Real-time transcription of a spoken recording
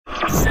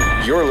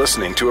You're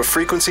listening to a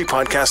Frequency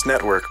Podcast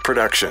Network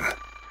production.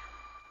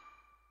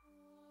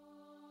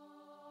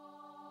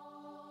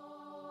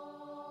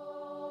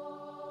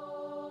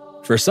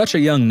 For such a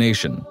young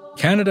nation,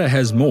 Canada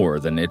has more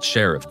than its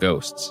share of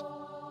ghosts.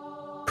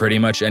 Pretty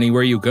much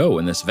anywhere you go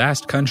in this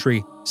vast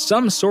country,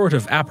 some sort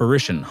of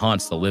apparition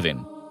haunts the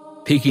living,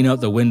 peeking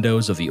out the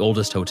windows of the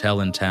oldest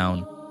hotel in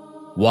town,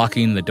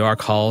 walking the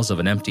dark halls of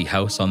an empty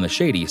house on the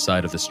shady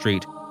side of the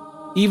street,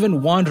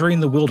 even wandering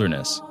the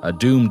wilderness, a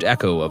doomed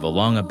echo of a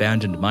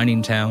long-abandoned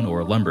mining town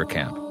or lumber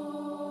camp.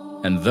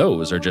 And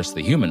those are just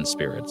the human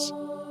spirits.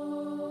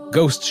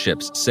 Ghost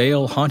ships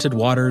sail haunted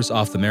waters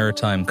off the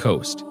maritime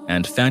coast,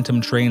 and phantom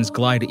trains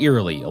glide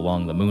eerily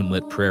along the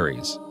moonlit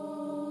prairies.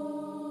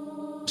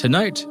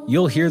 Tonight,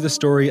 you'll hear the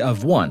story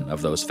of one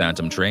of those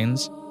phantom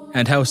trains,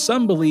 and how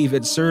some believe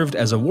it served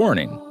as a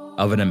warning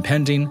of an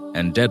impending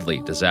and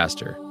deadly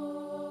disaster.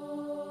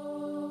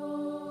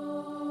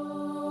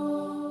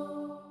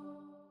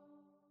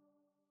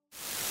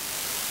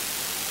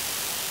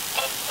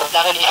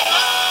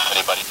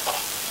 Anybody?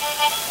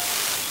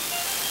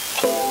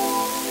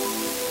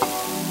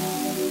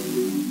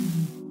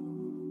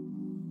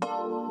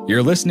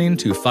 You're listening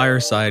to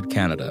Fireside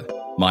Canada,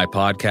 my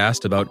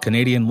podcast about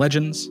Canadian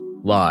legends,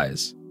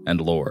 lies,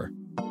 and lore.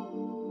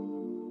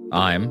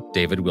 I'm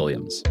David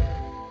Williams.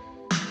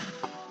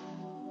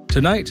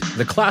 Tonight,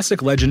 the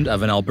classic legend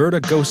of an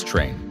Alberta ghost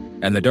train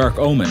and the dark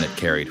omen it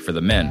carried for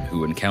the men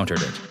who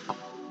encountered it.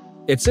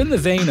 It's in the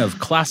vein of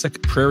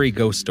classic prairie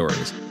ghost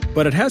stories,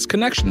 but it has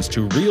connections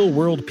to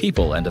real-world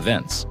people and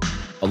events,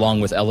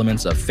 along with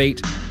elements of fate,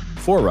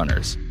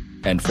 forerunners,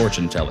 and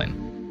fortune-telling.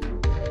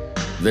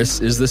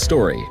 This is the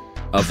story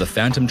of the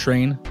Phantom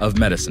Train of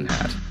Medicine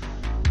Hat.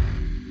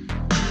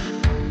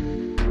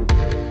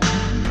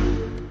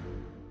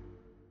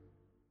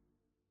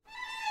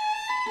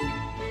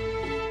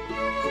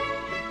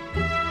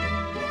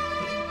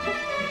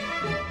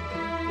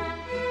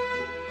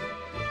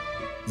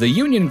 The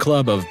Union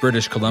Club of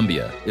British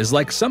Columbia is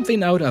like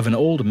something out of an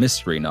old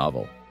mystery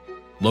novel.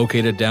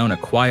 Located down a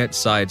quiet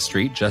side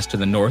street just to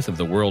the north of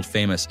the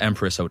world-famous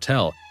Empress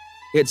Hotel,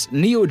 its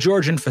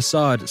neo-Georgian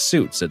facade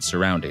suits its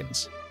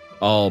surroundings.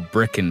 All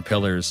brick and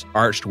pillars,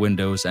 arched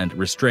windows, and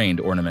restrained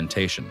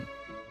ornamentation.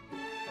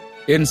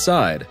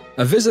 Inside,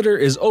 a visitor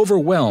is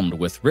overwhelmed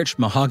with rich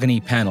mahogany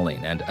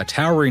paneling and a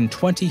towering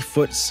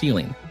 20-foot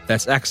ceiling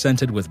that's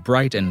accented with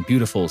bright and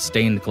beautiful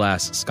stained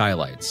glass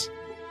skylights.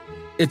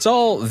 It's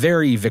all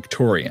very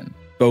Victorian,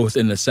 both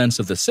in the sense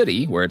of the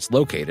city where it's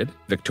located,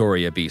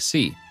 Victoria,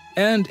 BC,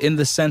 and in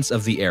the sense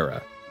of the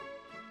era.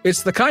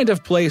 It's the kind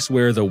of place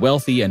where the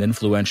wealthy and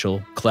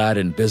influential, clad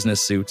in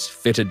business suits,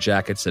 fitted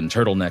jackets, and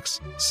turtlenecks,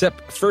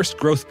 sip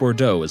first-growth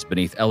Bordeaux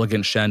beneath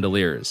elegant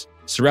chandeliers,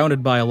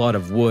 surrounded by a lot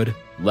of wood,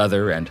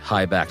 leather, and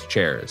high-backed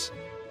chairs.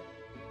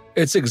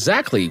 It's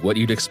exactly what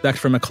you'd expect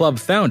from a club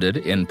founded,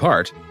 in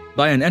part,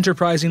 by an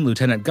enterprising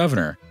lieutenant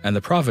governor and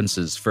the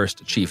province's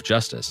first chief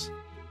justice.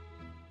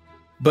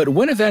 But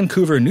when a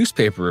Vancouver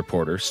newspaper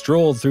reporter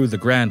strolled through the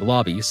grand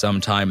lobby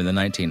sometime in the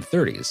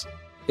 1930s,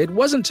 it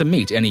wasn't to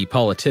meet any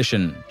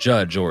politician,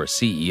 judge, or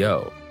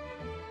CEO.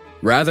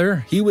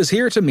 Rather, he was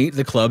here to meet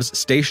the club's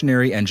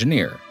stationary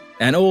engineer,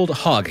 an old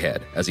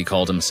hoghead, as he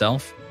called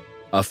himself,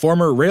 a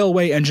former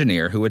railway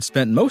engineer who had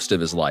spent most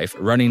of his life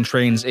running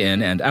trains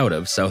in and out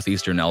of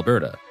southeastern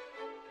Alberta.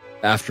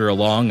 After a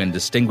long and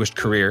distinguished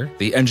career,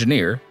 the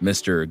engineer,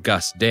 Mr.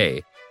 Gus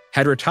Day,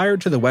 had retired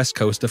to the west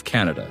coast of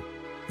Canada,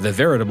 the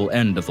veritable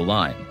end of the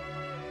line,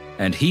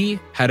 and he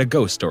had a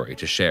ghost story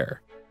to share.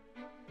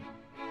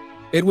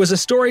 It was a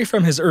story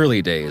from his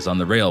early days on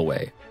the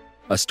railway,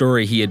 a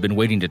story he had been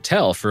waiting to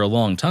tell for a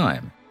long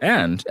time,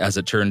 and, as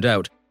it turned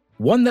out,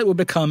 one that would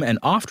become an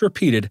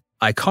oft-repeated,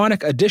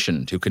 iconic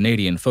addition to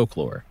Canadian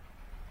folklore.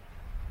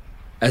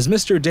 As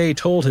Mr. Day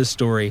told his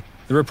story,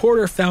 the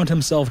reporter found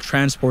himself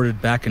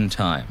transported back in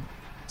time,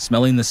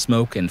 smelling the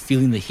smoke and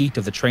feeling the heat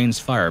of the train's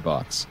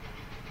firebox,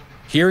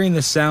 hearing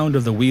the sound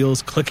of the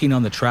wheels clicking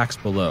on the tracks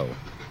below.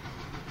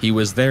 He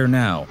was there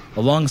now,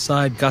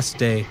 alongside Gus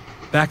Day,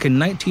 back in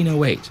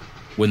 1908,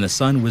 when the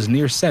sun was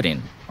near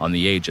setting on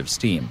the age of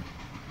steam.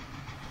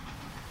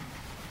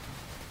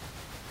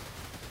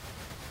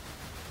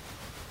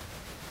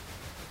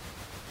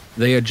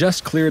 They had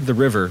just cleared the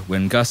river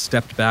when Gus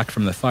stepped back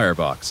from the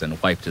firebox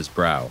and wiped his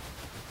brow.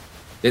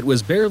 It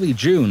was barely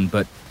June,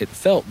 but it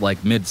felt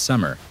like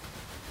midsummer.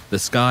 The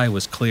sky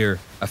was clear,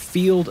 a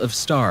field of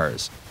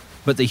stars,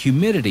 but the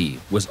humidity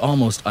was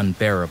almost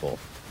unbearable,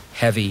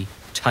 heavy,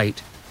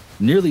 tight,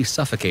 nearly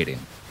suffocating.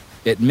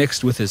 It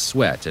mixed with his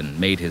sweat and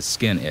made his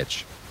skin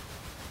itch.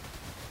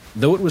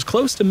 Though it was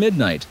close to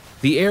midnight,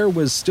 the air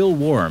was still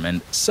warm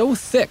and so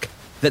thick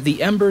that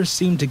the embers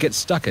seemed to get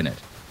stuck in it,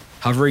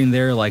 hovering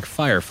there like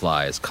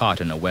fireflies caught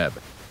in a web.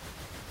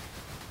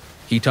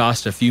 He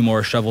tossed a few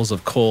more shovels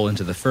of coal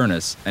into the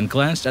furnace and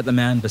glanced at the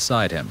man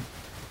beside him.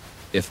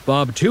 If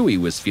Bob Toohey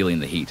was feeling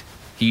the heat,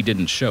 he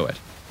didn't show it.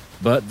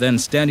 But then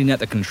standing at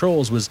the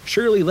controls was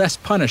surely less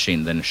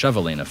punishing than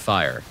shoveling a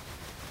fire.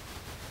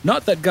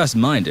 Not that Gus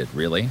minded,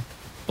 really.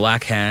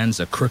 Black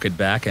hands, a crooked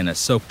back, and a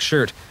soaked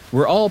shirt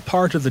were all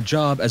part of the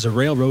job as a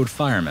railroad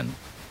fireman.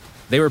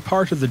 They were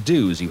part of the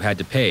dues you had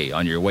to pay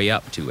on your way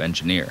up to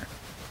engineer.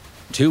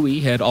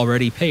 Toohey had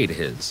already paid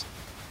his.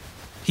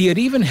 He had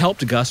even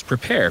helped Gus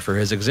prepare for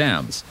his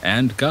exams,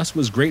 and Gus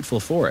was grateful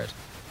for it.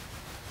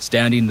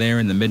 Standing there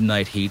in the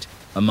midnight heat,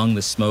 among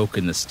the smoke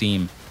and the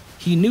steam,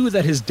 he knew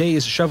that his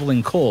days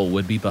shoveling coal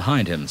would be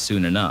behind him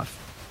soon enough.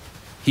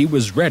 He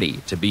was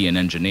ready to be an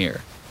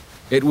engineer.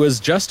 It was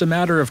just a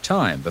matter of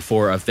time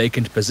before a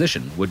vacant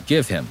position would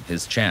give him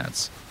his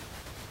chance.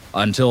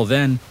 Until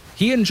then,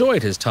 he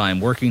enjoyed his time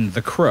working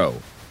the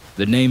Crow,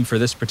 the name for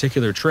this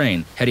particular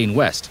train heading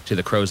west to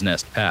the Crow's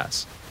Nest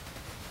Pass.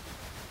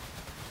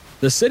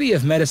 The city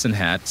of Medicine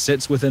Hat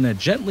sits within a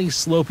gently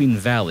sloping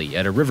valley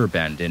at a river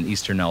bend in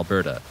eastern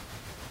Alberta.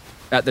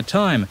 At the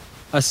time,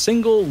 a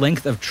single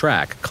length of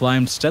track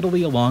climbed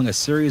steadily along a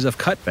series of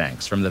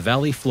cutbanks from the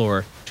valley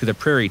floor to the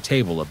prairie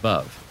table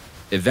above,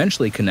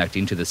 eventually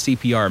connecting to the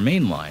CPR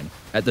main line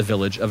at the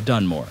village of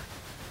Dunmore.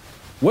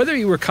 Whether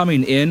you were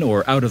coming in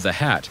or out of the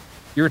Hat,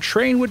 your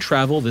train would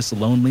travel this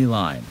lonely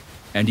line,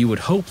 and you would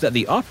hope that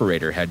the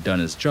operator had done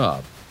his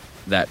job,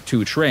 that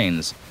two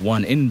trains,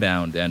 one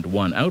inbound and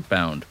one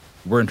outbound,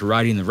 weren't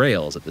riding the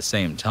rails at the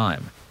same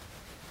time.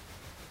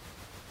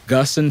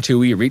 Gus and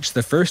Toohey reached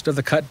the first of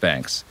the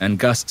cutbanks, and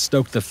Gus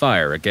stoked the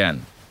fire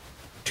again.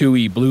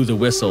 Toohey blew the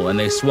whistle, and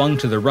they swung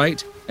to the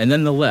right and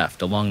then the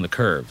left along the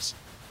curves.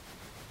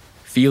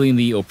 Feeling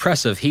the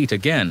oppressive heat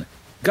again,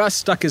 Gus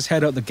stuck his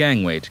head out the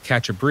gangway to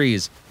catch a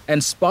breeze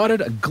and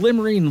spotted a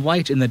glimmering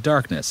light in the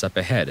darkness up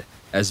ahead,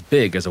 as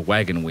big as a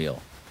wagon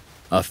wheel.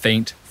 A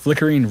faint,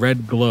 flickering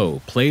red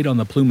glow played on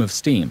the plume of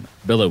steam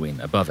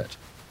billowing above it.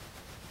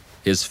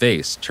 His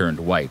face turned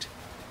white.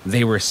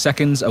 They were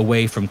seconds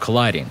away from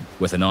colliding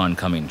with an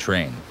oncoming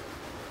train.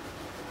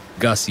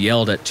 Gus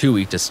yelled at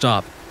Toohey to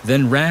stop,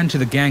 then ran to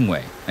the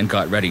gangway and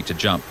got ready to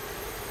jump.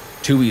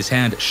 Toohey's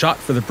hand shot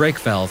for the brake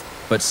valve,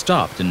 but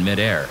stopped in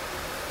midair.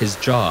 His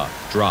jaw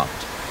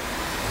dropped.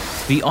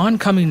 The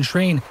oncoming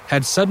train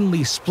had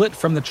suddenly split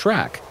from the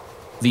track,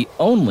 the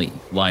only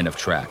line of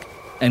track,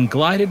 and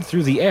glided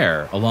through the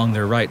air along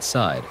their right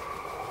side.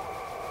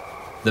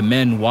 The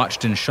men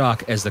watched in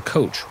shock as the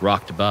coach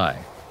rocked by.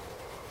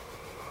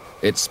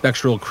 Its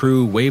spectral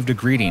crew waved a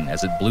greeting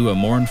as it blew a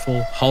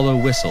mournful, hollow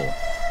whistle,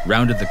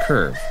 rounded the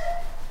curve,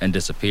 and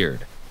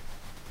disappeared.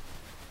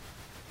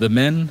 The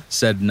men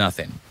said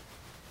nothing.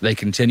 They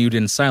continued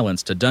in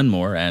silence to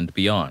Dunmore and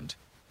beyond.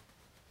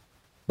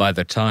 By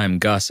the time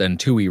Gus and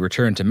Toohey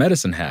returned to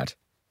Medicine Hat,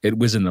 it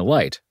was in the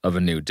light of a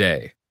new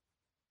day.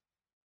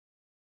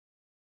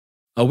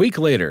 A week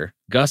later,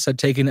 Gus had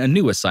taken a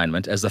new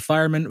assignment as the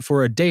fireman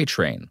for a day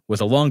train with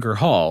a longer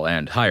haul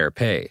and higher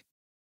pay.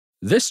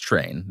 This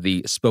train,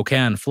 the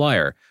Spokane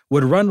Flyer,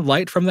 would run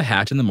light from the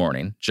Hat in the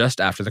morning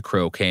just after the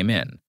Crow came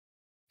in.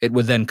 It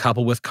would then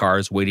couple with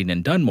cars waiting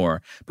in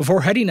Dunmore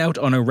before heading out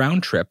on a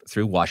round trip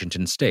through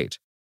Washington state.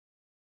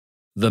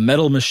 The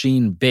metal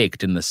machine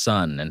baked in the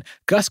sun, and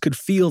Gus could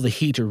feel the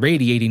heat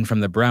radiating from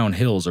the brown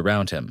hills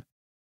around him.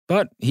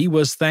 But he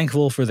was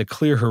thankful for the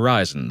clear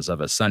horizons of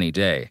a sunny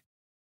day.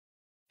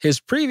 His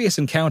previous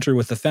encounter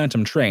with the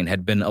Phantom train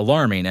had been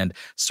alarming and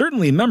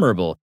certainly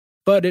memorable,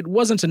 but it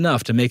wasn't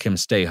enough to make him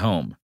stay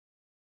home.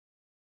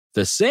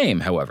 The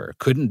same, however,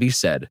 couldn't be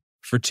said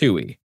for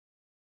Toohey.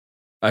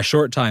 A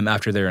short time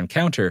after their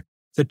encounter,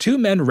 the two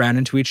men ran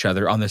into each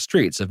other on the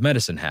streets of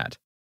Medicine Hat.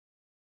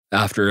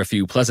 After a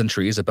few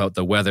pleasantries about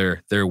the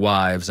weather, their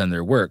wives, and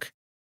their work,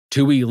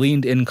 Toohey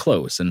leaned in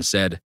close and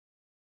said,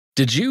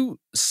 "Did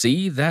you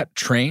see that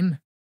train?"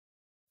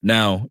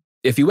 Now,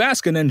 if you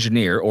ask an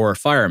engineer or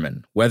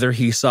fireman whether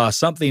he saw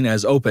something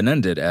as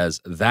open-ended as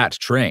that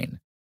train,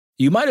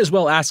 you might as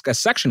well ask a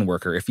section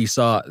worker if he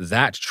saw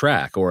that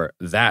track or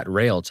that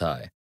rail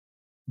tie.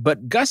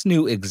 But Gus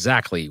knew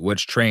exactly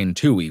which train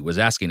Toohey was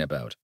asking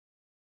about.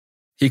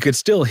 He could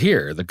still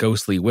hear the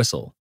ghostly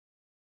whistle.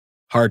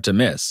 "Hard to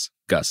miss,"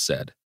 Gus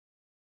said.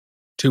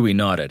 Toohey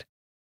nodded.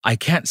 "I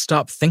can't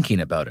stop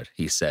thinking about it,"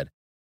 he said.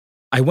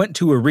 "I went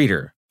to a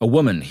reader, a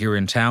woman here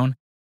in town.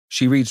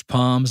 She reads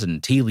palms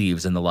and tea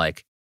leaves and the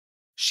like.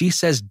 She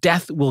says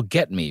death will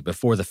get me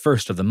before the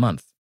first of the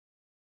month.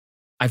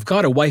 I've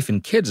got a wife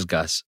and kids,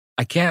 Gus.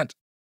 I can't."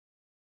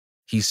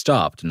 He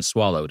stopped and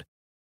swallowed,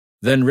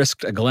 then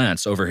risked a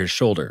glance over his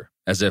shoulder,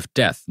 as if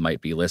death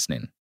might be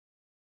listening.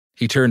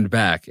 He turned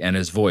back and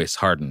his voice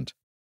hardened.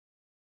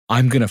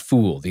 "I'm gonna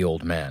fool the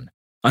old man.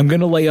 I'm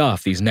gonna lay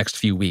off these next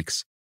few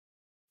weeks.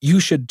 You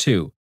should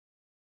too.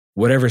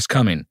 Whatever's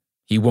coming,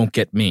 he won't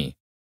get me."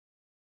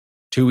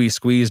 Toohey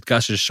squeezed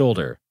Gus's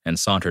shoulder and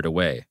sauntered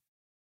away.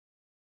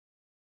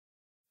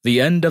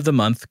 The end of the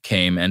month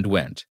came and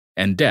went,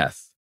 and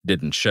death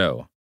didn't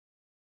show.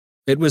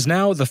 It was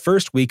now the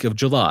first week of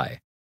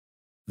July.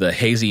 The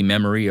hazy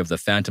memory of the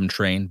Phantom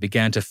train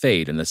began to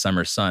fade in the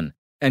summer sun,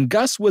 and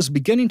Gus was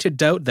beginning to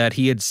doubt that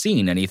he had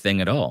seen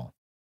anything at all.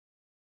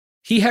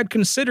 He had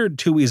considered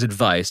Toohey's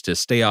advice to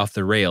stay off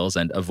the rails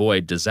and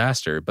avoid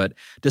disaster, but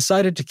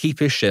decided to keep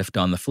his shift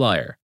on the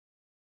Flyer.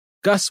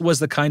 Gus was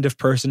the kind of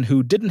person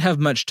who didn't have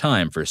much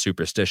time for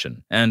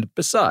superstition, and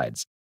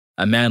besides,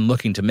 a man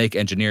looking to make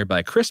engineer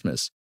by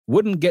Christmas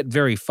wouldn't get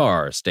very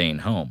far staying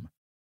home.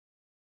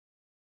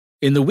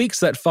 In the weeks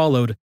that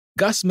followed,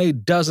 Gus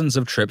made dozens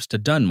of trips to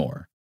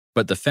Dunmore,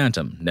 but the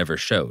Phantom never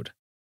showed.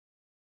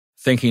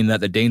 Thinking that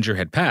the danger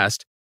had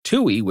passed,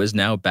 Toohey was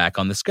now back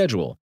on the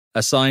schedule,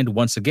 assigned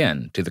once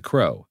again to the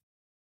Crow.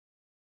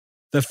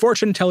 The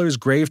fortune-teller's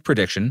grave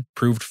prediction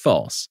proved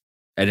false,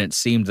 and it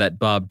seemed that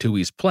Bob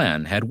Toohey's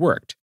plan had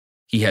worked.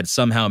 He had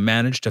somehow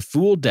managed to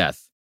fool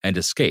death and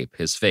escape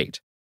his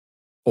fate.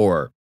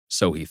 Or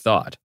so he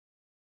thought.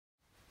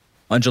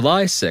 On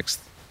July 6th,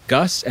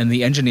 Gus and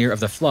the engineer of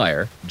the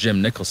Flyer,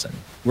 Jim Nicholson,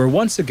 were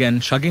once again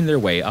chugging their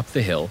way up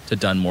the hill to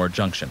Dunmore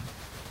Junction.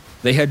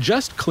 They had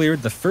just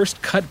cleared the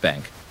first cut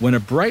bank when a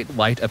bright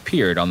light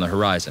appeared on the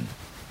horizon.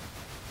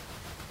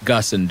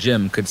 Gus and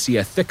Jim could see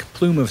a thick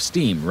plume of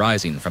steam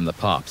rising from the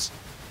pops.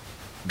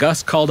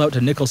 Gus called out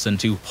to Nicholson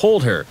to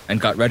hold her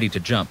and got ready to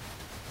jump.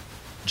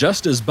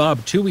 Just as Bob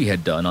Toohey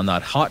had done on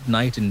that hot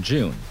night in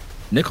June,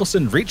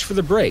 Nicholson reached for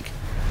the brake,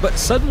 but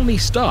suddenly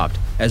stopped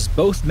as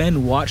both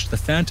men watched the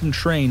Phantom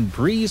train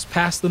breeze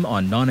past them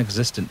on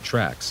non-existent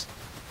tracks.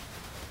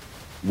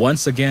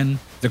 Once again,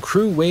 the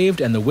crew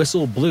waved and the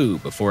whistle blew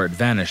before it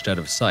vanished out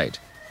of sight,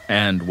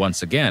 and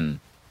once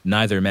again,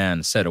 neither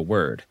man said a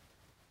word.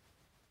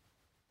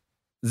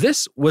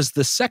 This was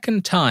the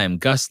second time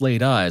Gus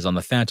laid eyes on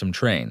the Phantom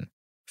train,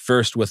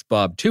 first with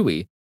Bob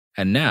Toohey,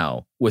 and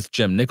now with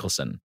Jim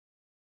Nicholson,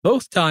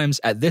 both times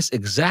at this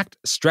exact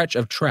stretch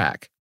of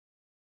track.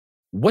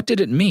 What did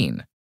it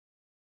mean?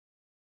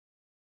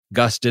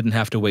 Gus didn't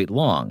have to wait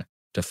long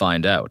to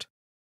find out.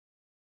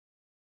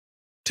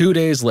 2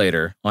 days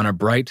later, on a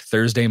bright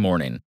Thursday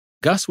morning,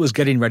 Gus was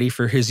getting ready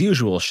for his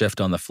usual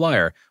shift on the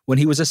Flyer when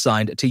he was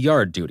assigned to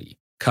yard duty,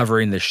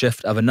 covering the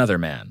shift of another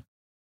man.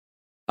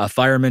 A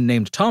fireman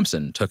named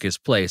Thompson took his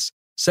place,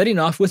 setting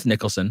off with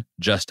Nicholson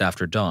just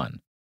after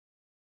dawn.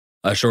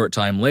 A short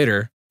time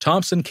later,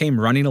 Thompson came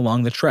running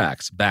along the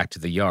tracks back to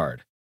the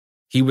yard.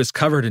 He was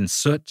covered in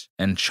soot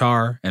and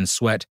char and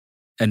sweat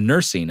and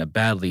nursing a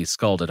badly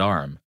scalded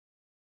arm.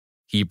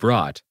 He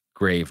brought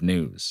grave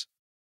news.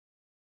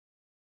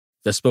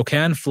 The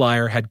Spokane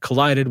Flyer had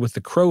collided with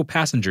the Crow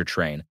passenger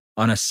train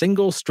on a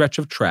single stretch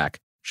of track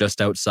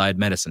just outside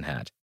Medicine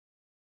Hat.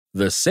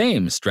 The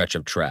same stretch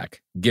of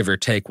track, give or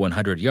take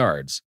 100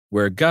 yards,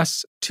 where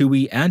Gus,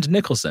 Toohey, and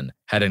Nicholson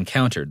had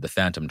encountered the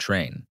Phantom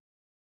train.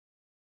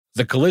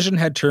 The collision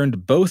had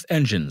turned both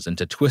engines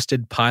into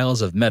twisted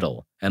piles of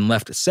metal and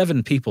left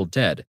 7 people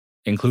dead,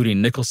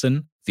 including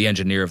Nicholson, the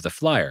engineer of the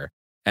Flyer,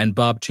 and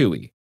Bob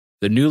Toohey,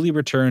 the newly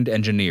returned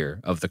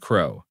engineer of the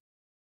Crow.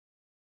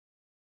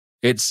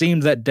 It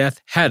seemed that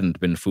death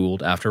hadn't been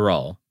fooled after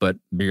all, but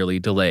merely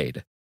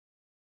delayed.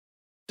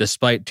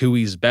 Despite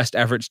Toohey's best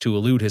efforts to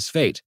elude his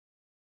fate,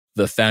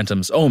 the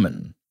Phantom's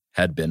omen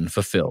had been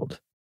fulfilled.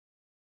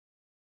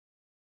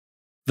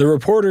 The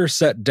reporter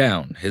set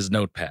down his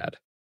notepad.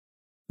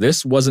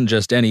 This wasn't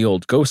just any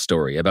old ghost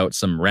story about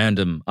some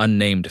random,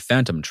 unnamed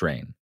Phantom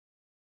train.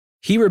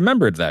 He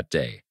remembered that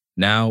day,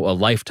 now a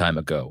lifetime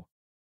ago.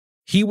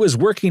 He was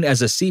working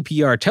as a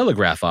CPR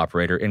telegraph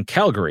operator in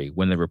Calgary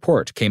when the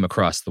report came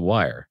across the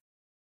wire.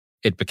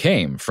 It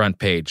became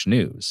front-page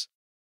news.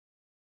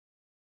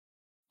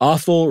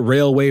 "Awful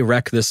railway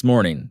wreck this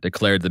morning,"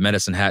 declared the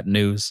Medicine Hat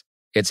News,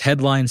 its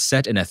headline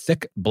set in a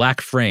thick black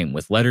frame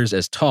with letters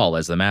as tall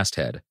as the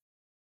masthead.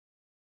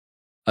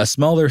 A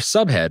smaller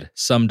subhead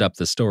summed up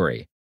the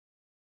story.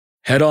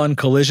 "Head-on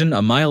collision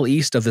a mile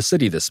east of the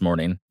city this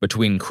morning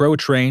between Crow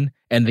train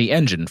and the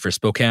engine for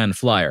Spokane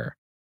Flyer.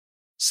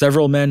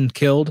 Several men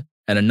killed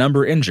and a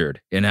number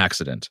injured in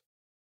accident."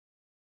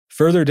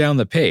 Further down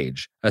the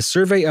page, a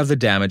survey of the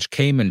damage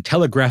came in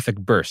telegraphic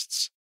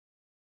bursts.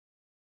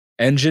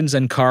 "Engines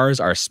and cars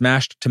are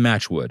smashed to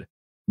matchwood.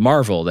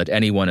 Marvel that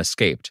anyone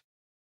escaped.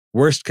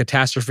 Worst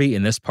catastrophe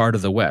in this part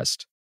of the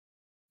West.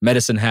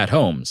 Medicine Hat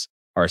homes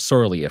are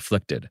sorely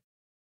afflicted."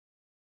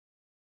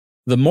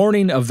 The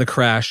morning of the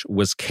crash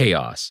was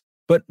chaos,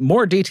 but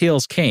more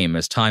details came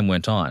as time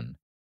went on.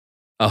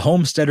 A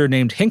homesteader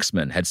named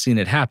Hinksman had seen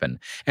it happen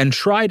and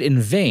tried in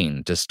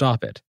vain to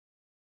stop it.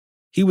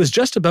 He was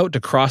just about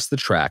to cross the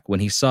track when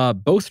he saw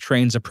both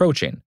trains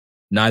approaching,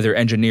 neither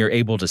engineer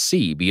able to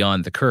see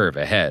beyond the curve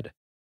ahead.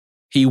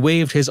 He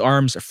waved his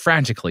arms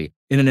frantically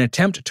in an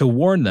attempt to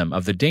warn them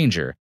of the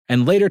danger,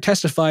 and later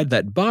testified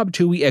that Bob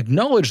Toohey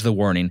acknowledged the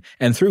warning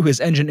and threw his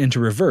engine into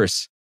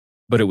reverse,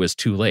 but it was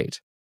too late.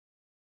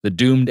 The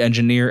doomed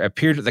engineer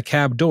appeared at the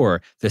cab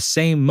door the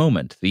same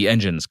moment the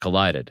engines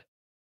collided.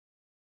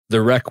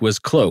 The wreck was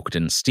cloaked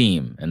in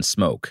steam and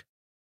smoke.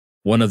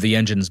 One of the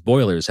engine's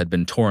boilers had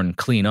been torn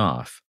clean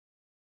off.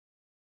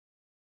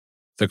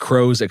 The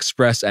Crow's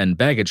express and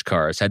baggage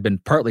cars had been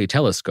partly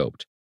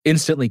telescoped,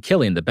 instantly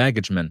killing the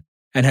baggageman,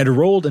 and had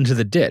rolled into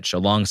the ditch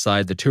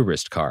alongside the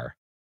tourist car.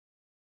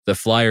 The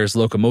Flyer's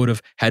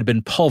locomotive had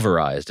been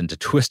pulverized into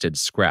twisted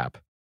scrap.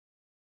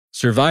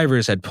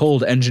 Survivors had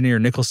pulled engineer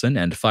Nicholson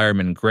and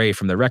fireman Gray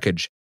from the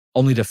wreckage,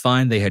 only to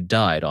find they had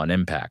died on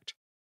impact.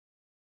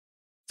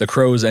 The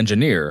Crow's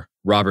engineer,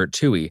 Robert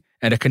Toohey,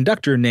 and a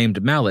conductor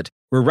named Mallet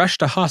were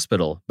rushed to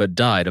hospital but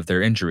died of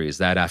their injuries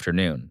that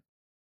afternoon.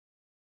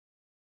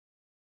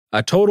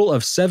 A total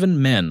of 7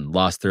 men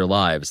lost their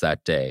lives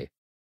that day.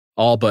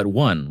 All but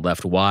one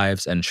left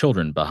wives and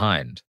children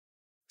behind.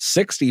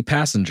 60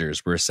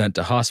 passengers were sent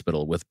to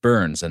hospital with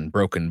burns and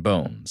broken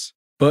bones,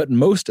 but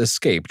most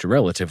escaped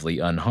relatively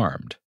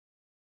unharmed.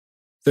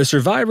 The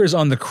survivors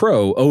on the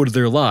Crow owed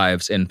their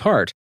lives, in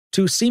part,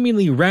 to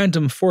seemingly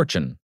random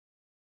fortune.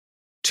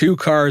 2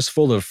 cars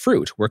full of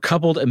fruit were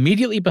coupled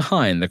immediately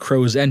behind the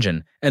Crow's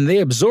engine, and they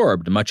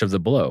absorbed much of the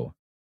blow.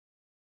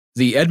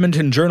 The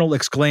Edmonton Journal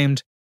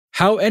exclaimed,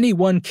 "How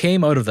anyone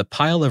came out of the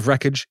pile of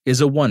wreckage is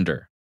a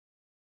wonder."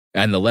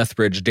 And the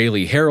Lethbridge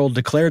Daily Herald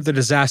declared the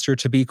disaster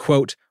to be,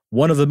 quote,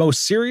 "one of the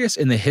most serious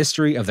in the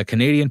history of the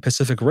Canadian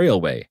Pacific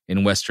Railway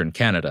in Western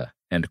Canada,"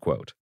 end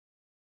quote.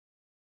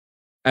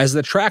 As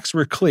the tracks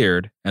were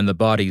cleared and the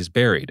bodies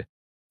buried,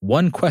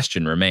 one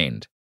question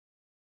remained.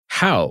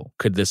 How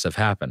could this have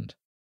happened?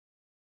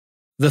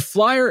 The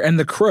Flyer and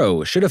the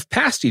Crow should have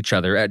passed each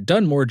other at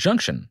Dunmore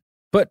Junction,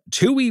 but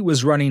Toohey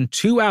was running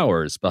 2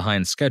 hours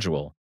behind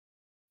schedule.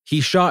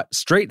 He shot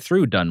straight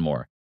through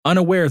Dunmore,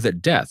 unaware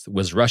that death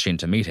was rushing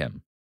to meet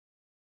him.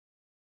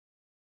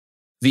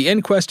 The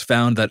inquest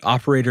found that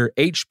operator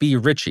H.B.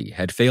 Ritchie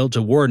had failed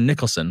to warn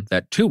Nicholson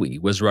that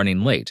Toohey was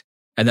running late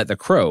and that the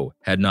Crow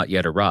had not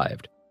yet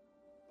arrived.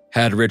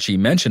 Had Ritchie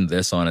mentioned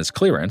this on his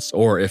clearance,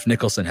 or if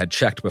Nicholson had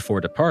checked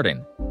before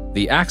departing,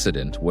 the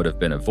accident would have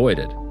been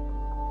avoided.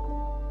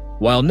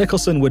 While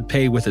Nicholson would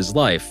pay with his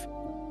life,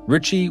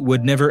 Ritchie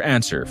would never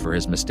answer for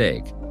his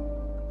mistake.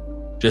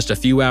 Just a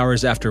few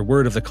hours after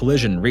word of the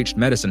collision reached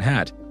Medicine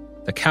Hat,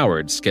 the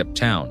coward skipped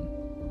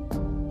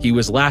town. He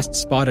was last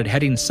spotted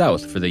heading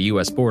south for the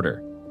U.S.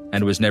 border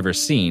and was never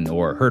seen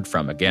or heard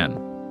from again.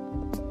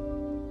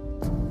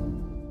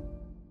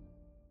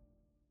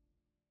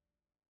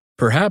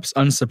 Perhaps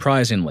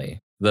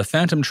unsurprisingly, the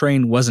Phantom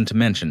Train wasn't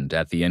mentioned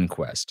at the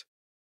inquest.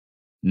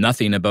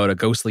 Nothing about a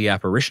ghostly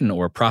apparition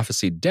or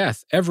prophesied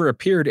death ever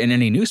appeared in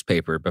any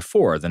newspaper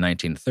before the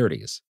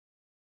 1930s.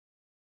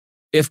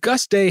 If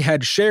Gus Day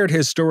had shared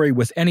his story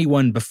with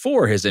anyone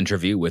before his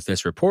interview with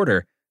this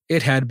reporter,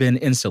 it had been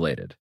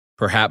insulated,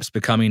 perhaps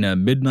becoming a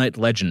midnight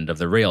legend of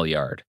the rail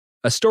yard,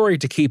 a story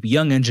to keep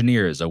young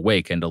engineers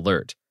awake and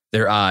alert,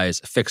 their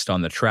eyes fixed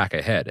on the track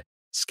ahead,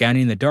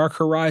 scanning the dark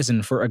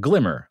horizon for a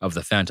glimmer of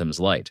the Phantom's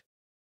light.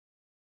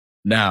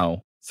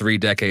 Now, 3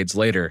 decades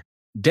later,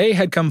 Day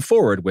had come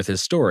forward with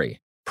his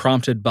story,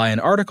 prompted by an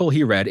article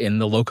he read in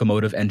The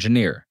Locomotive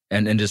Engineer,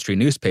 an industry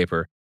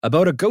newspaper,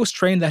 about a ghost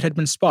train that had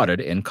been spotted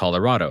in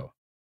Colorado.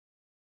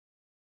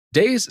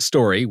 Day's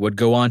story would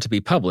go on to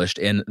be published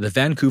in the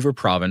Vancouver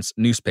Province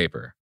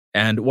newspaper,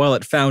 and while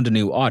it found a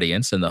new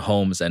audience in the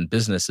homes and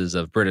businesses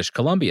of British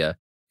Columbia,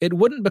 it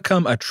wouldn't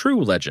become a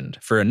true legend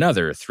for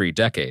another 3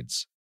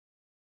 decades.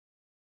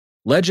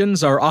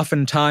 Legends are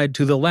often tied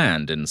to the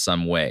land in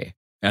some way,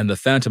 and the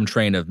Phantom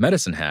Train of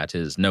Medicine Hat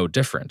is no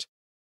different.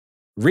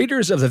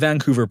 Readers of the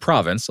Vancouver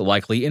Province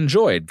likely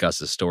enjoyed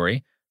Gus's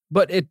story,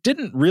 but it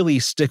didn't really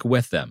stick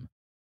with them.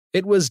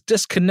 It was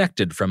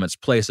disconnected from its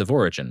place of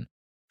origin,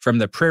 from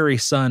the prairie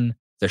sun,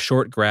 the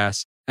short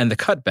grass, and the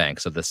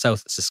cutbanks of the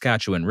South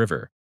Saskatchewan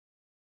River.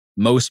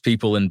 Most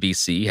people in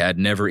BC had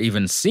never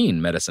even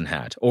seen Medicine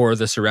Hat or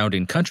the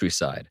surrounding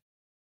countryside.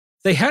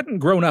 They hadn't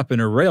grown up in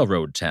a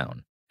railroad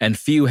town, and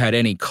few had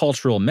any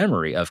cultural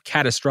memory of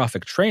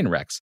catastrophic train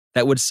wrecks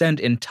that would send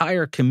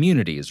entire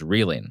communities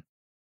reeling.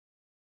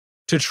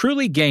 To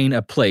truly gain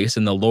a place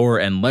in the lore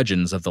and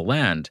legends of the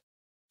land,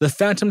 the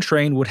Phantom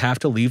Train would have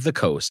to leave the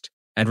coast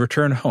and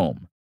return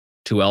home,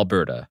 to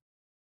Alberta.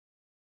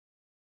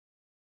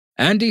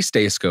 Andy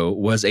Stejsko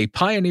was a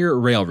pioneer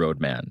railroad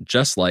man,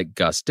 just like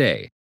Gus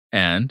Day,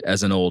 and,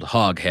 as an old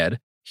hoghead,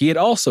 he had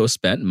also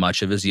spent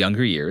much of his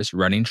younger years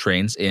running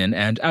trains in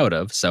and out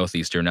of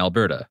southeastern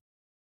Alberta.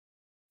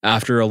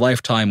 After a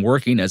lifetime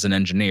working as an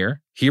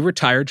engineer, he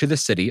retired to the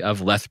city of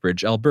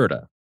Lethbridge,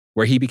 Alberta,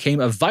 where he became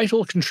a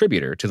vital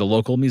contributor to the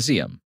local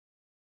museum.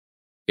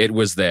 It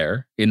was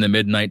there, in the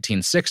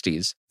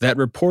mid-1960s, that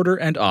reporter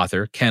and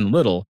author Ken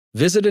Little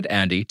visited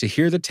Andy to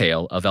hear the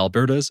tale of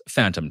Alberta's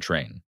Phantom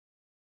Train.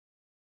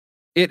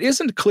 It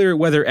isn't clear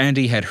whether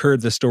Andy had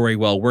heard the story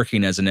while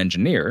working as an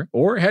engineer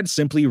or had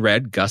simply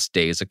read Gus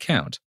Day's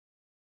account.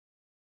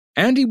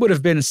 Andy would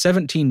have been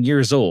 17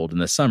 years old in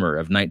the summer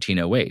of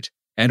 1908,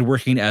 and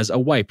working as a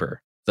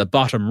wiper, the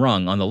bottom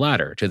rung on the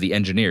ladder to the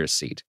engineer's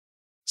seat.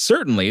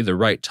 Certainly the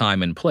right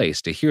time and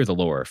place to hear the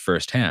lore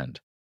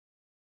firsthand.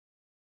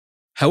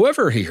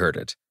 However he heard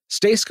it,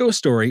 Stejsko's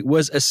story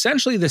was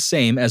essentially the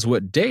same as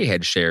what Day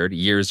had shared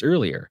years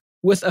earlier,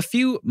 with a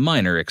few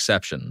minor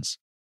exceptions.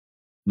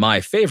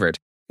 My favorite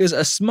is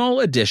a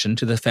small addition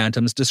to the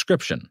Phantom's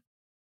description.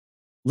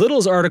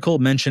 Little's article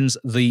mentions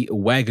the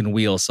wagon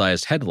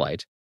wheel-sized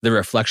headlight, the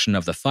reflection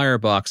of the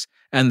firebox,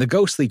 and the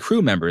ghostly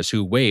crew members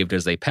who waved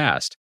as they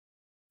passed,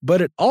 but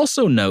it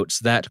also notes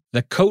that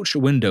the coach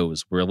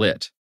windows were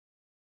lit.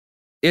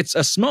 It's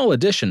a small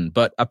addition,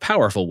 but a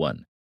powerful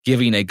one,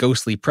 giving a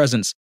ghostly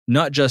presence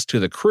not just to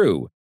the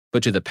crew,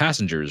 but to the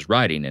passengers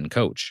riding in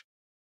coach.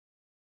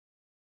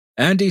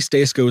 Andy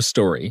Staceko's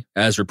story,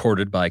 as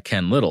reported by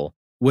Ken Little,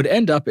 would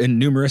end up in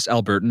numerous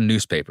Albertan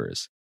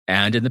newspapers,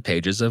 and in the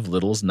pages of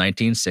Little's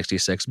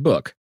 1966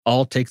 book,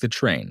 I'll Take the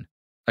Train,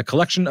 a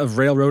collection of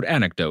railroad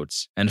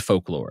anecdotes and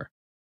folklore.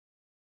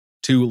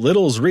 To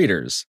Little's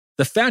readers,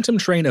 the Phantom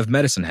Train of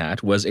Medicine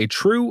Hat was a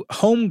true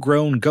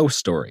homegrown ghost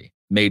story,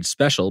 made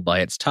special by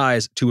its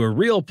ties to a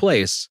real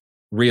place,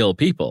 real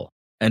people,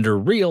 and a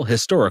real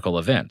historical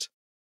event.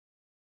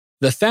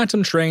 The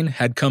Phantom Train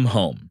had come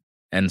home,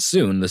 and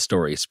soon the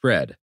story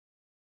spread.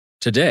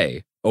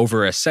 Today,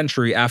 over a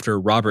century after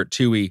Robert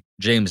Toohey,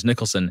 James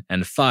Nicholson,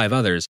 and 5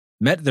 others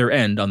met their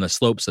end on the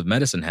slopes of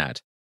Medicine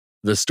Hat,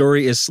 the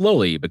story is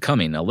slowly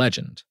becoming a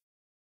legend.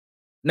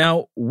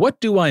 Now, what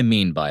do I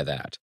mean by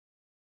that?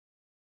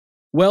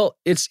 Well,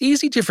 it's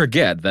easy to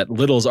forget that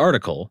Little's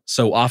article,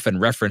 so often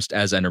referenced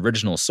as an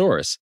original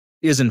source,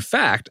 is in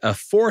fact a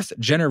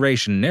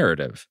 4th-generation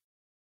narrative.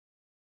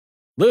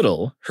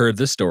 Little heard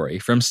the story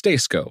from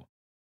Stacesko.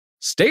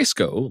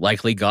 Stacesko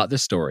likely got the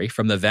story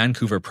from the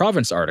Vancouver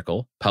Province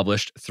article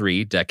published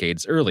 3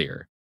 decades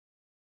earlier.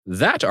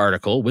 That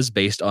article was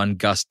based on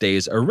Gus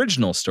Day's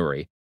original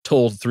story,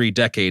 told 3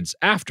 decades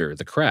after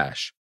the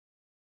crash.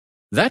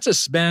 That's a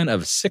span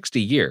of 60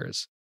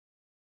 years.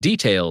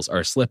 Details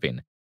are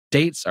slipping.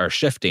 Dates are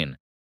shifting.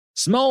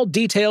 Small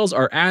details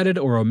are added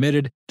or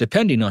omitted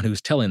depending on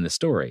who's telling the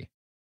story.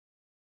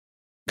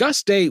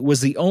 Gus Day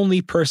was the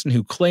only person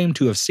who claimed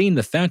to have seen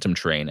the Phantom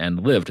Train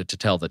and lived to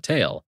tell the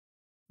tale,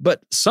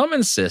 but some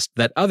insist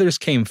that others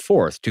came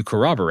forth to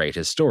corroborate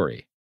his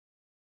story.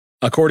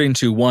 According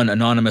to one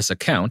anonymous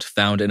account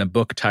found in a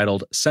book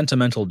titled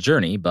Sentimental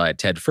Journey by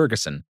Ted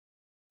Ferguson,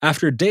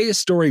 after Day's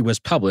story was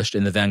published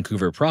in the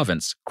Vancouver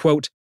Province,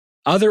 quote,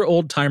 other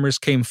old-timers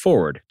came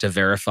forward to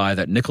verify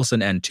that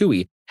Nicholson and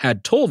Toohey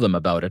had told them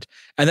about it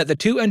and that the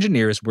 2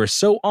 engineers were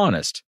so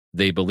honest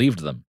they believed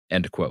them,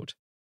 end quote.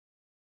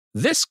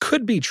 This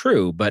could be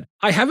true, but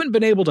I haven't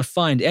been able to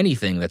find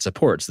anything that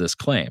supports this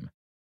claim.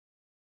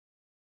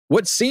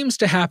 What seems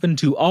to happen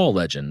to all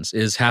legends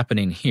is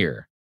happening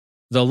here.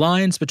 The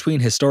lines between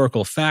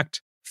historical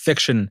fact,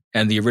 fiction,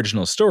 and the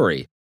original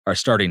story are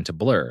starting to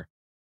blur.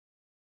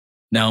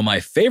 Now, my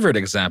favorite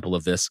example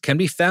of this can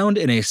be found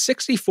in a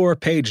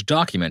 64-page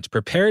document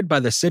prepared by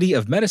the city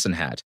of Medicine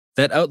Hat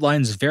that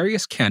outlines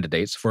various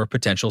candidates for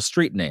potential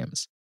street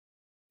names.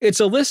 It's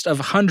a list of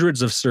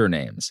hundreds of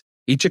surnames,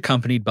 each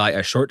accompanied by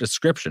a short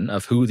description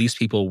of who these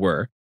people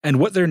were and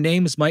what their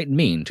names might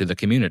mean to the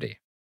community.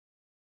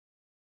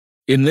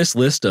 In this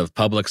list of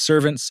public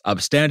servants,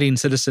 upstanding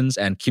citizens,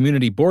 and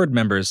community board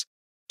members,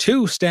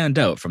 2 stand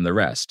out from the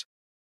rest: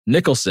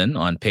 Nicholson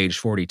on page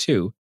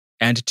 42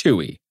 and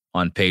Toohey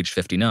on page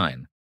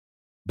 59.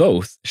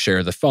 Both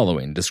share the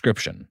following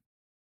description.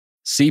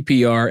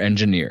 CPR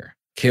engineer,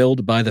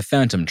 killed by the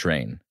Phantom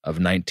Train of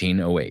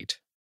 1908.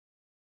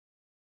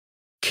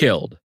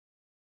 Killed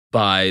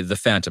by the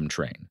Phantom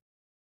Train.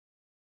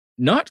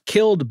 Not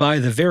killed by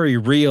the very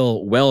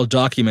real,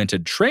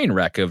 well-documented train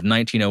wreck of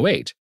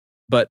 1908,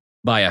 but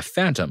by a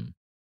phantom.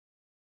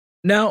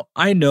 Now,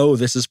 I know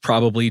this is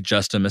probably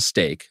just a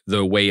mistake,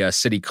 the way a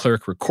city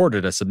clerk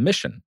recorded a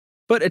submission,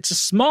 but it's a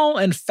small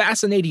and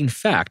fascinating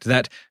fact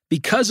that,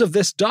 because of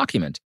this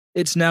document,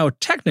 it's now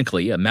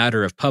technically a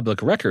matter of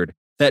public record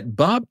that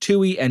Bob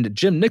Toohey and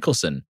Jim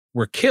Nicholson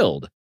were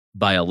killed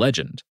by a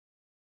legend.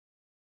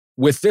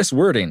 With this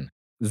wording,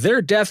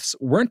 their deaths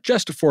weren't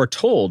just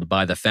foretold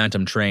by the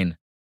Phantom Train,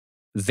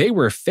 they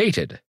were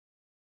fated.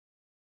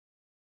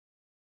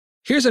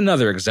 Here's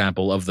another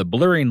example of the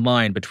blurring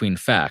line between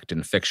fact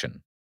and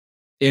fiction.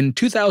 In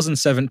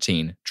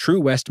 2017,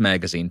 True West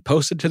magazine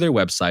posted to their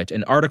website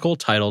an article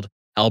titled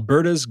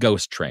Alberta's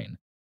Ghost Train.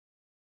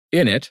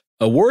 In it,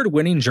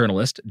 award-winning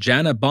journalist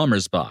Jana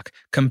Bommersbach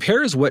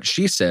compares what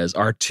she says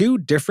are 2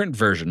 different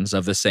versions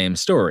of the same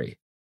story.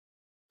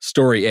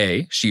 Story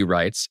A, she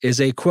writes, is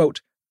a,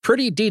 quote,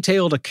 pretty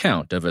detailed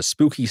account of a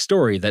spooky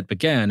story that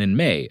began in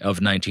May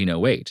of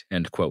 1908,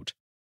 end quote,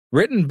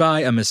 written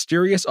by a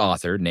mysterious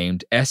author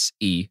named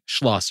S.E.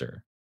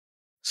 Schlosser.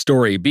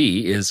 Story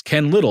B is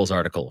Ken Little's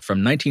article from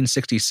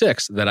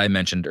 1966 that I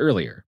mentioned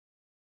earlier.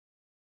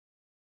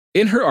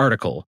 In her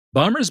article,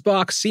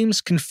 Bommersbach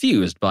seems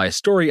confused by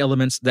story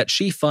elements that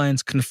she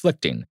finds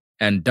conflicting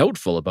and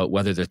doubtful about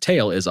whether the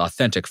tale is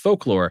authentic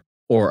folklore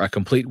or a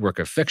complete work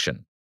of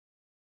fiction.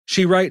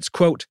 She writes,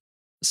 quote,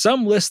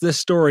 some list this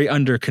story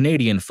under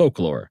Canadian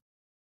folklore.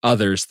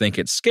 Others think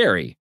it's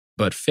scary,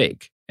 but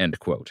fake, end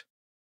quote.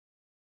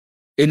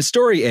 In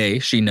Story A,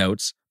 she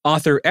notes,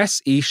 author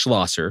S.E.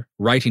 Schlosser,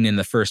 writing in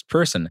the first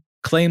person,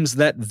 claims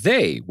that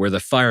they were the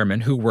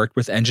firemen who worked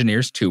with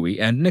engineers Toohey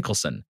and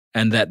Nicholson,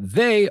 and that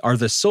they are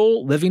the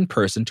sole living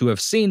person to have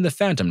seen the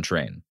Phantom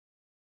Train.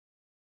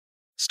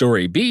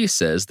 Story B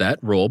says that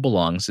role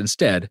belongs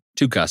instead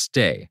to Gus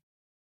Day.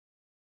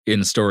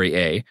 In Story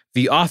A,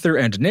 the author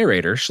and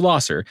narrator,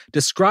 Schlosser,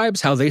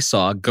 describes how they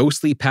saw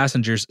ghostly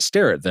passengers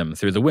stare at them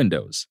through the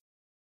windows.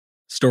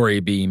 Story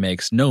B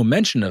makes no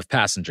mention of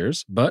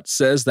passengers, but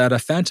says that a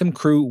Phantom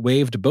crew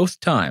waved both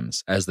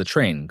times as the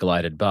train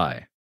glided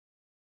by.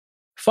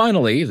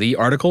 Finally, the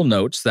article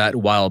notes that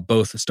while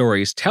both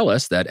stories tell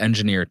us that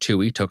Engineer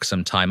Toohey took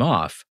some time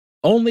off,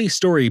 only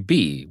Story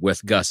B,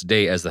 with Gus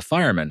Day as the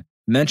fireman,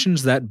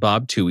 mentions that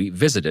Bob Toohey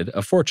visited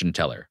a fortune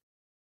teller.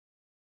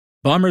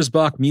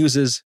 Bommersbach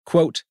muses,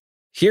 quote,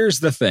 "Here's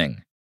the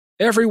thing.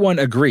 Everyone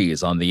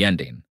agrees on the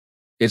ending.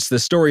 It's the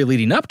story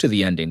leading up to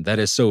the ending that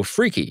is so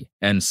freaky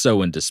and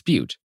so in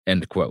dispute,"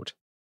 end quote.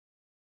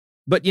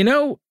 But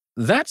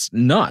that's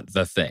not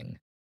the thing.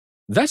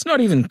 That's not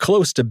even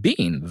close to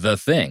being the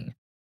thing.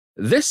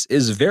 This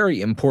is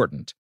very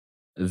important.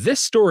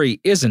 This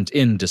story isn't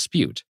in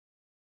dispute.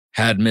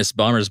 Had Miss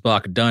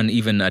Bommersbach done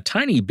even a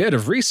tiny bit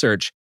of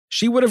research,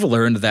 she would have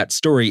learned that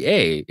Story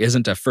A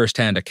isn't a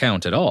first-hand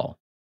account at all.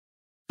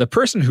 The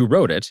person who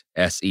wrote it,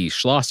 S.E.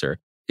 Schlosser,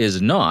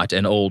 is not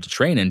an old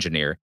train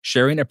engineer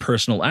sharing a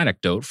personal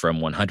anecdote from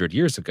 100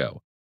 years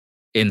ago.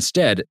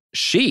 Instead,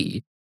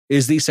 she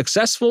is the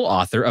successful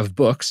author of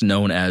books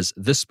known as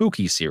the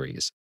Spooky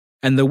series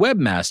and the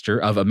webmaster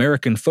of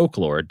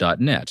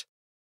AmericanFolklore.net.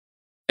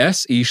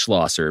 S.E.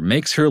 Schlosser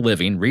makes her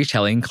living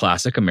retelling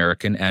classic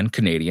American and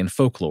Canadian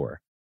folklore.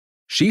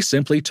 She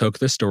simply took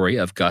the story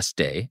of Gus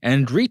Day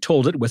and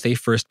retold it with a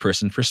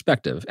first-person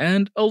perspective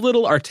and a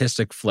little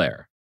artistic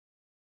flair.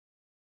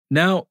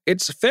 Now,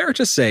 it's fair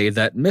to say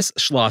that Miss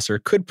Schlosser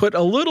could put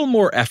a little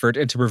more effort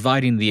into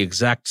providing the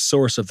exact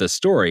source of the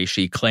story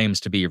she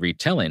claims to be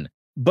retelling,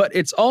 but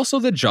it's also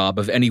the job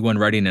of anyone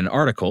writing an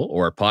article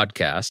or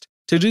podcast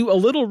to do a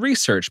little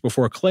research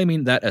before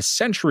claiming that a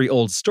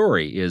century-old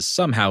story is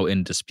somehow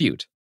in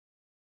dispute.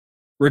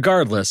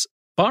 Regardless,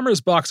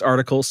 Bommersbach's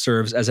article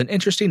serves as an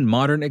interesting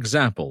modern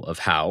example of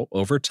how,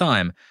 over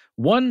time,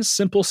 one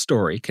simple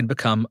story can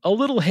become a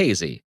little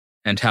hazy,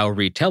 and how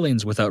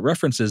retellings without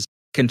references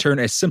can turn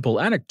a simple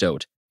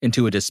anecdote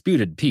into a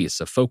disputed piece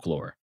of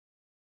folklore.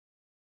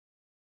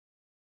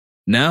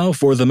 Now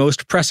for the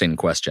most pressing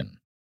question.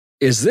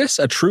 Is this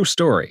a true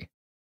story?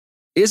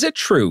 Is it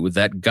true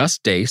that Gus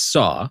Day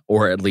saw,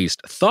 or at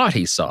least thought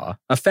he saw,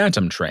 a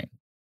phantom train?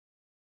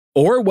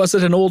 Or was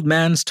it an old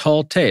man's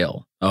tall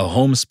tale, a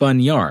homespun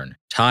yarn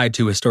tied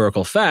to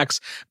historical facts,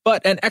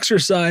 but an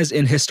exercise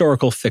in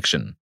historical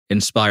fiction,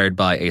 inspired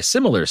by a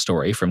similar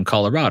story from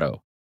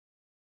Colorado?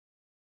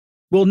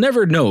 We'll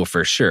never know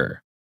for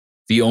sure.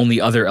 The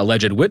only other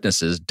alleged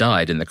witnesses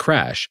died in the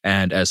crash,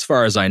 and as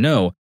far as I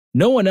know,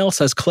 no one else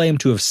has claimed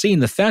to have seen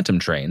the phantom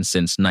train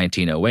since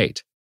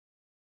 1908.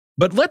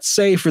 But let's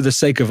say for the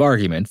sake of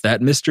argument that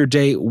Mr.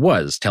 Day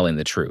was telling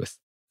the truth,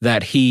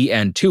 that he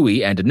and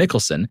Toohey and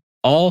Nicholson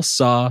all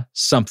saw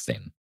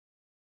something.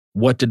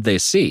 What did they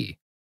see?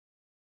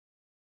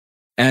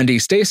 Andy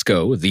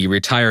Staceco, the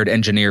retired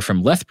engineer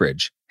from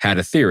Lethbridge, had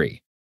a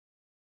theory.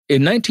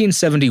 In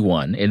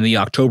 1971, in the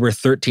October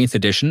 13th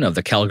edition of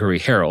the Calgary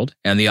Herald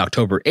and the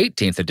October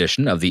 18th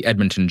edition of the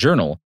Edmonton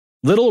Journal,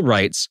 Little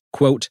writes,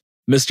 quote,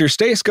 "Mr.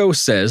 Staceco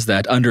says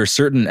that under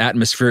certain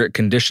atmospheric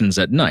conditions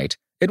at night,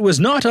 it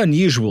was not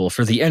unusual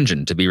for the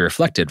engine to be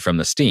reflected from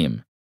the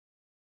steam.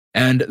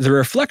 And the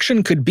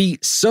reflection could be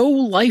so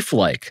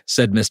lifelike,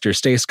 said Mr.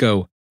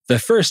 Staceco, the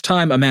first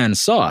time a man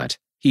saw it,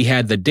 he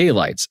had the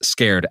daylights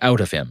scared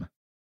out of him."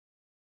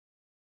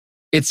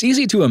 It's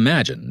easy to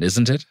imagine,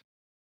 isn't it?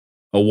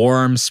 A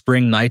warm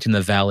spring night in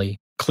the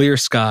valley, clear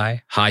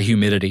sky, high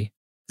humidity.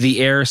 The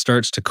air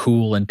starts to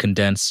cool and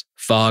condense,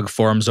 fog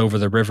forms over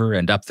the river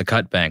and up the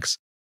cut banks.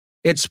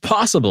 It's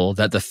possible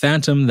that the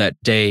phantom that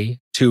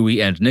Day,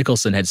 Toohey, and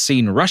Nicholson had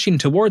seen rushing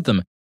toward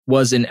them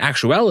was in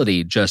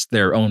actuality just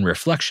their own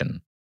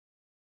reflection.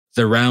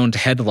 The round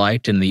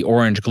headlight and the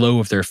orange glow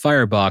of their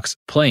firebox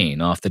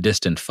playing off the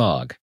distant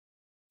fog.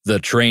 The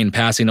train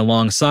passing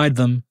alongside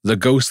them, the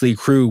ghostly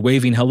crew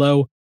waving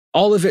hello,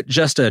 all of it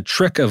just a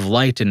trick of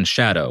light and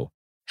shadow,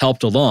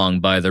 helped along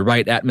by the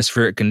right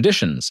atmospheric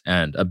conditions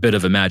and a bit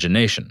of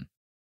imagination.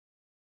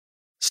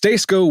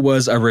 Staceco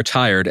was a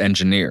retired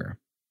engineer.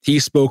 He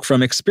spoke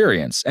from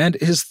experience, and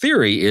his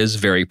theory is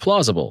very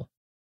plausible.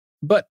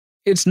 But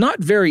it's not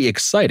very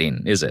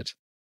exciting, is it?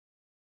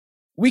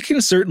 We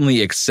can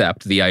certainly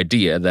accept the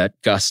idea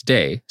that Gus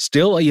Day,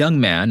 still a young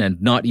man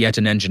and not yet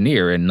an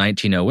engineer in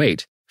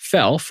 1908,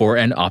 fell for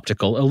an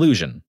optical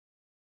illusion.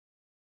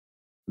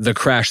 The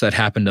crash that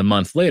happened a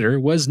month later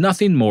was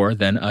nothing more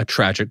than a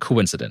tragic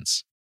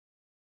coincidence.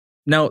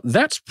 Now,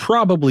 that's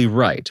probably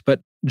right,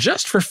 but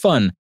just for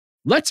fun,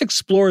 let's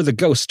explore the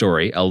ghost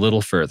story a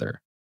little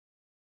further.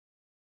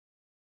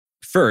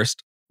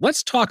 First,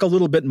 let's talk a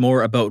little bit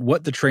more about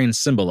what the train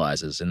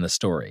symbolizes in the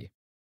story.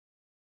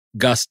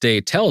 Gus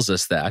Day tells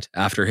us that,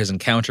 after his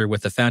encounter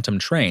with the phantom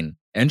train,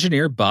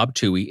 engineer Bob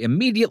Toohey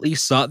immediately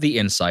sought the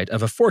insight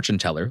of a fortune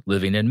teller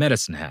living in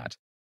Medicine Hat.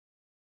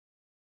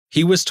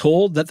 He was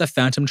told that the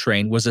phantom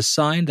train was a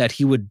sign that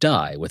he would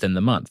die within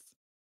the month.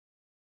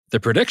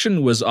 The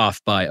prediction was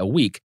off by a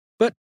week,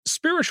 but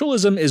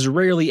spiritualism is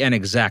rarely an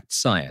exact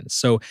science,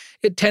 so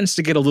it tends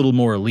to get a little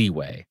more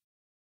leeway.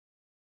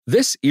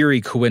 This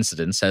eerie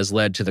coincidence has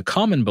led to the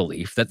common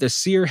belief that the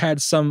seer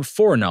had some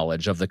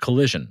foreknowledge of the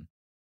collision.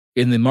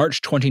 In the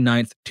March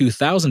 29,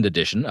 2000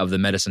 edition of the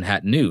Medicine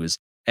Hat News,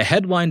 a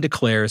headline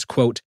declares,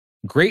 quote,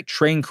 "Great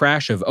train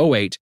crash of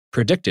 '08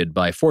 predicted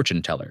by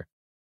fortune teller."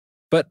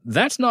 But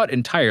that's not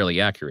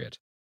entirely accurate.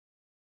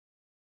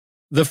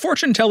 The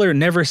fortune teller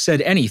never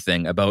said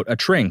anything about a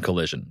train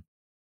collision.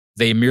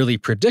 They merely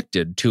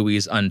predicted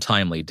Toohey's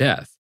untimely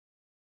death.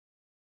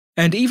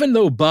 And even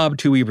though Bob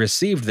Toohey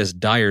received this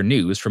dire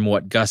news from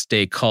what Gus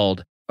Day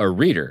called a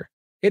reader,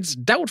 it's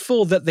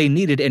doubtful that they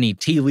needed any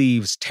tea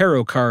leaves,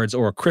 tarot cards,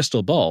 or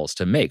crystal balls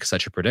to make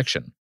such a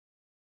prediction.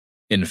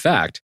 In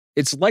fact,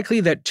 it's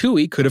likely that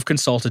Toohey could have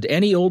consulted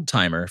any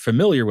old-timer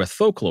familiar with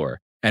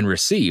folklore and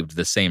received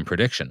the same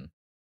prediction.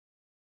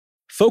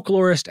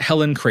 Folklorist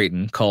Helen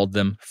Creighton called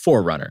them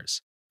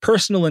forerunners,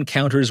 personal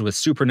encounters with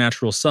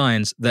supernatural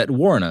signs that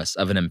warn us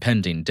of an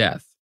impending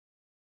death.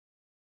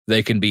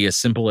 They can be as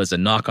simple as a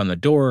knock on the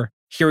door,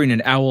 hearing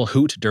an owl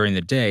hoot during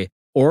the day,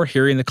 or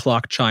hearing the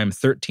clock chime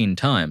 13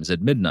 times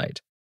at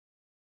midnight.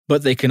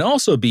 But they can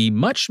also be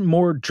much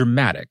more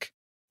dramatic,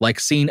 like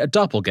seeing a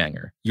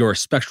doppelganger, your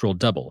spectral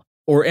double,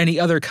 or any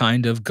other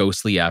kind of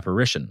ghostly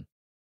apparition.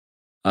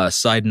 A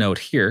side note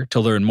here, to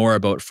learn more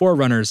about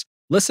forerunners,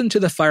 listen to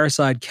the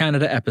Fireside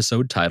Canada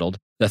episode titled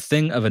The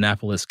Thing of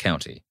Annapolis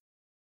County.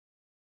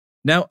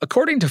 Now,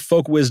 according to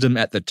folk wisdom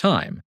at the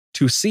time,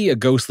 to see a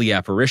ghostly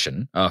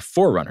apparition, a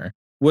forerunner,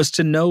 was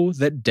to know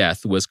that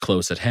death was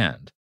close at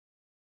hand.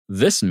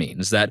 This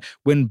means that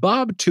when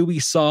Bob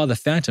Toohey saw the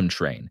phantom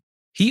train,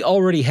 he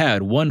already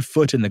had one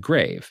foot in the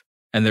grave,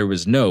 and there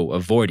was no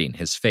avoiding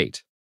his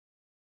fate.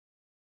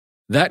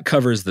 That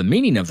covers the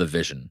meaning of the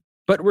vision,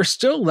 but we're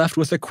still left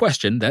with a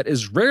question that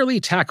is rarely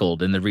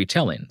tackled in the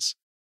retellings.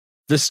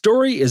 The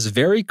story is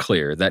very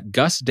clear that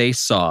Gus Day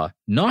saw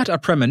not a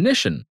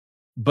premonition,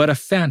 but a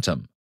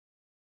phantom.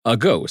 A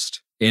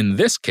ghost, in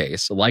this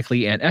case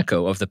likely an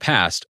echo of the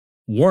past,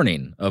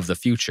 warning of the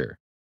future.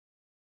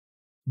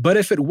 But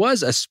if it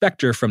was a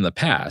specter from the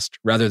past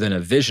rather than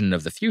a vision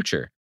of the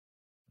future,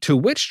 to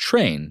which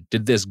train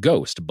did this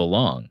ghost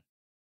belong?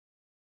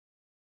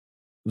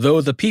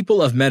 Though the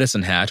people of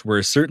Medicine Hat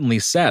were certainly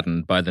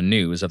saddened by the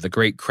news of the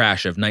great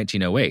crash of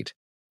 1908,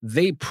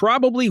 they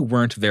probably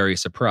weren't very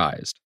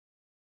surprised.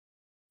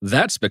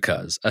 That's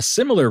because a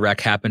similar wreck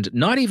happened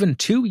not even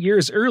 2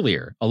 years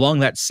earlier along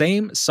that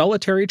same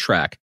solitary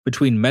track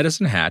between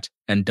Medicine Hat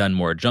and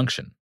Dunmore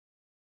Junction.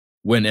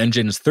 When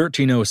engines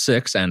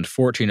 1306 and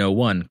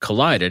 1401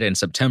 collided in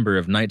September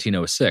of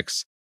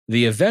 1906,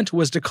 the event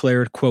was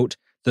declared, quote,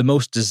 "the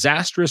most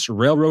disastrous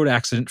railroad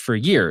accident for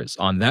years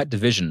on that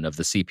division of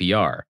the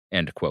CPR,"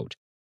 end quote,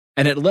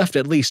 and it left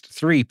at least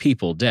 3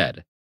 people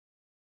dead.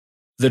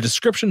 The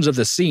descriptions of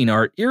the scene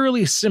are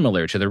eerily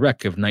similar to the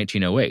wreck of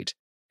 1908,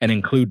 and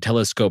include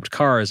telescoped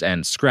cars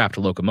and scrapped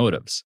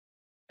locomotives.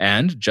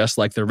 And, just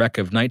like the wreck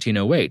of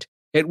 1908,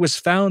 it was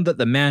found that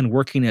the man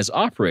working as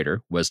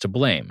operator was to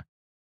blame.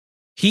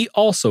 He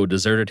also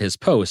deserted his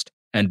post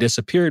and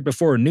disappeared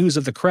before news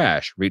of the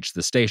crash reached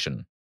the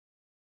station.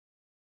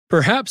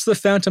 Perhaps the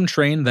phantom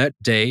train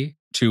that Day,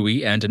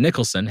 Toohey, and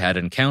Nicholson had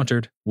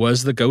encountered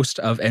was the ghost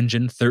of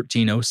engine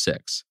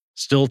 1306,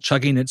 still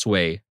chugging its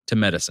way to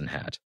Medicine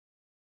Hat.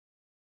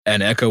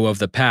 An echo of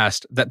the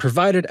past that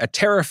provided a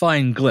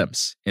terrifying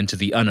glimpse into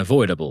the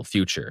unavoidable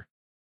future.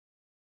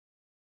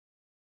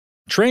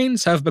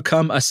 Trains have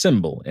become a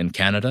symbol in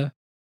Canada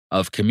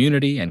of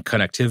community and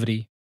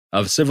connectivity,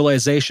 of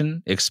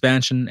civilization,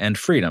 expansion, and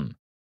freedom.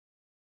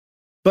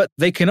 But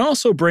they can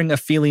also bring a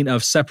feeling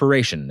of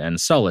separation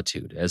and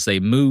solitude as they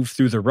move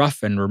through the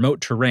rough and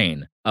remote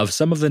terrain of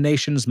some of the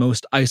nation's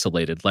most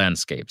isolated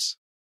landscapes.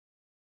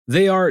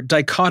 They are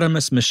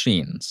dichotomous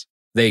machines.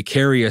 They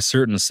carry a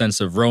certain sense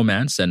of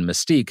romance and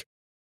mystique,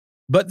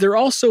 but they're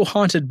also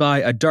haunted by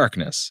a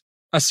darkness,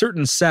 a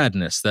certain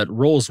sadness that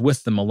rolls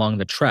with them along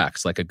the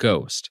tracks like a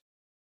ghost.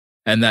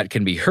 And that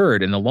can be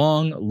heard in the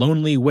long,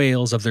 lonely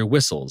wails of their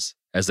whistles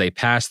as they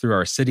pass through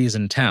our cities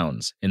and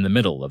towns in the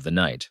middle of the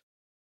night.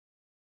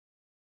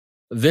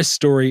 This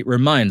story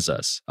reminds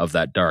us of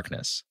that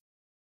darkness.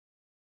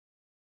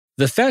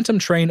 The phantom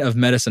train of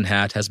Medicine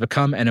Hat has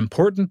become an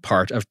important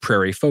part of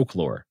prairie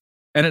folklore,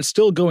 and it's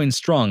still going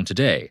strong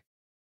today.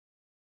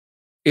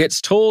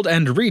 It's told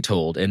and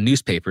retold in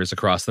newspapers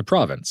across the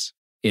province,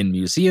 in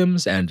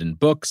museums and in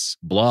books,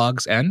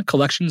 blogs, and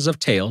collections of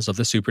tales of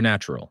the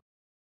supernatural.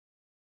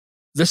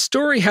 The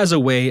story has a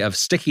way of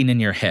sticking in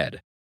your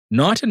head,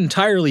 not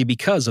entirely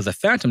because of the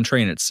phantom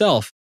train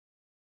itself,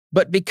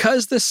 but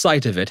because the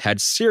sight of it had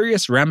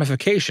serious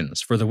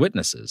ramifications for the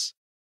witnesses.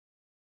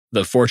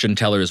 The fortune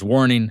teller's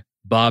warning,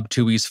 Bob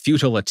Toohey's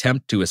futile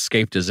attempt to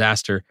escape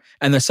disaster,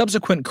 and the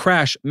subsequent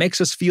crash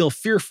makes us feel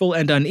fearful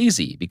and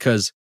uneasy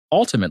because,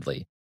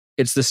 ultimately,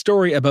 it's the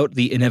story about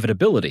the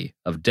inevitability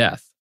of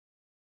death.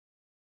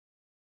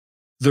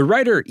 The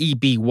writer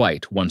E.B.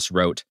 White once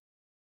wrote,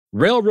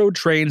 "Railroad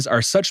trains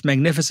are such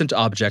magnificent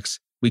objects,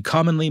 we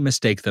commonly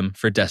mistake them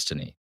for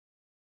destiny."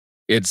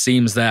 It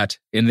seems that,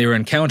 in their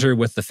encounter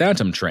with the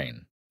phantom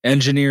train,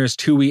 Engineers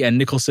Toohey and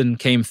Nicholson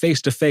came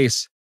face to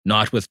face,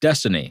 not with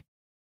destiny,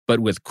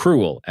 but with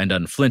cruel and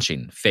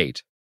unflinching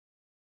fate.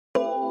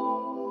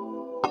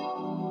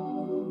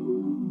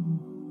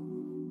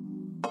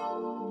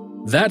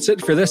 That's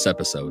it for this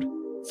episode.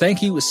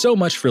 Thank you so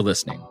much for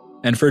listening,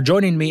 and for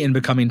joining me in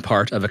becoming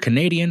part of a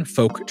Canadian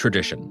folk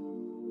tradition.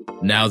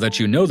 Now that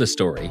you know the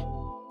story,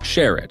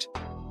 share it.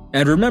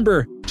 And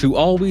remember to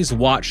always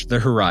watch the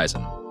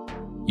horizon.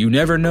 You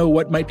never know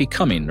what might be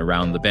coming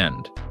around the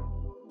bend.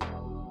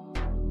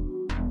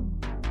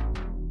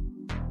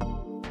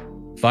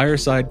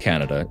 Fireside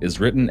Canada is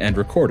written and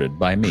recorded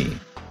by me,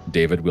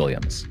 David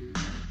Williams.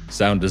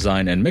 Sound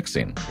design and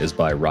mixing is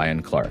by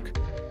Ryan Clark.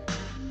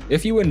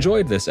 If you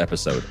enjoyed this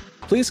episode,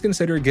 please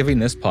consider giving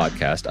this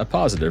podcast a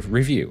positive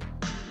review.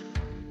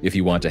 If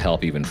you want to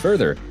help even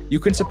further, you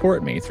can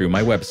support me through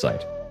my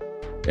website.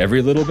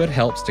 Every little bit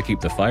helps to keep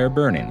the fire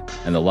burning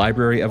and the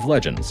Library of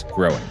Legends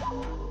growing.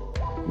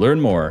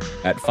 Learn more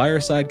at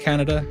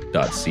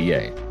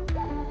firesidecanada.ca.